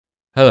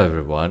Hello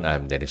everyone,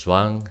 I'm Dennis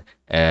Wang,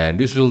 and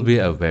this will be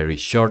a very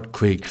short,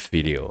 quick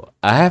video.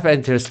 I have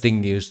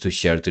interesting news to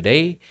share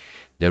today.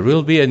 There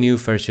will be a new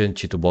version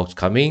Chitubox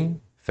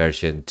coming,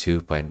 version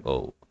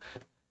 2.0.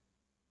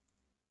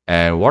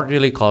 And what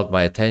really caught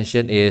my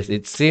attention is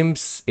it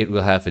seems it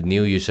will have a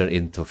new user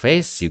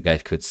interface. You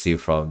guys could see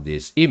from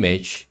this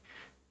image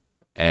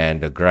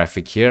and the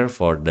graphic here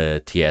for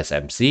the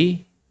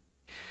TSMC.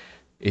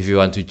 If you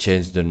want to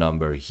change the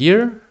number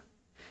here,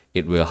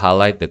 it will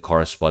highlight the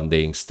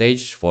corresponding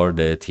stage for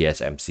the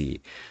TSMC.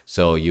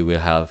 So you will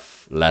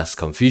have less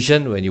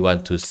confusion when you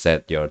want to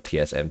set your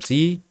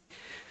TSMC.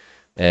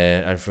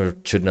 And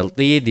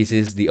unfortunately, this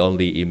is the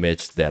only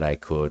image that I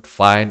could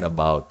find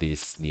about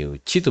this new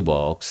Cheeto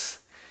box.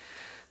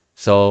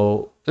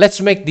 So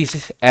let's make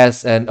this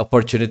as an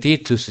opportunity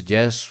to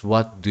suggest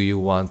what do you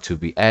want to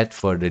be added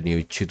for the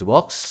new Cheeto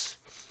box.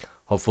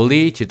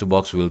 Hopefully, Cheeto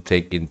box will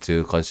take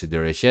into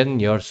consideration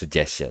your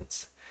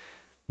suggestions.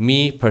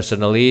 Me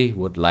personally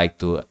would like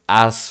to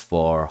ask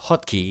for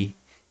hotkey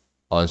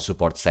on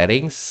support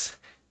settings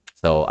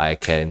so I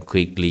can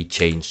quickly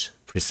change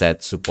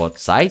preset support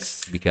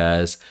size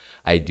because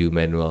I do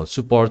manual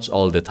supports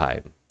all the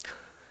time.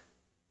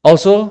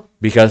 Also,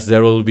 because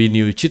there will be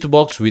new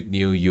Chitubox with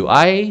new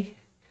UI,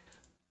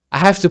 I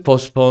have to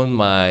postpone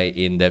my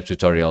in-depth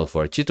tutorial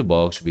for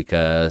Chitubox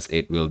because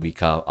it will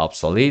become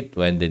obsolete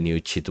when the new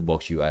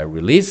Chitubox UI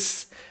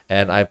release,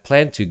 and I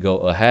plan to go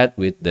ahead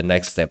with the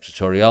next step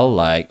tutorial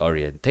like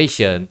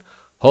orientation,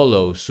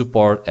 holo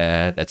support,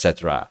 and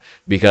etc.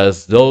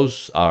 because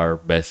those are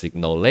basic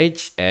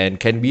knowledge and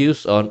can be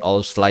used on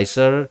all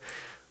slicer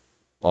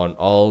on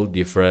all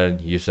different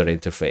user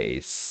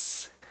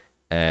interface.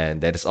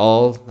 And that is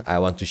all I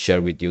want to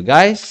share with you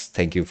guys.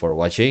 Thank you for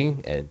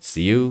watching and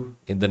see you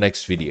in the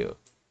next video.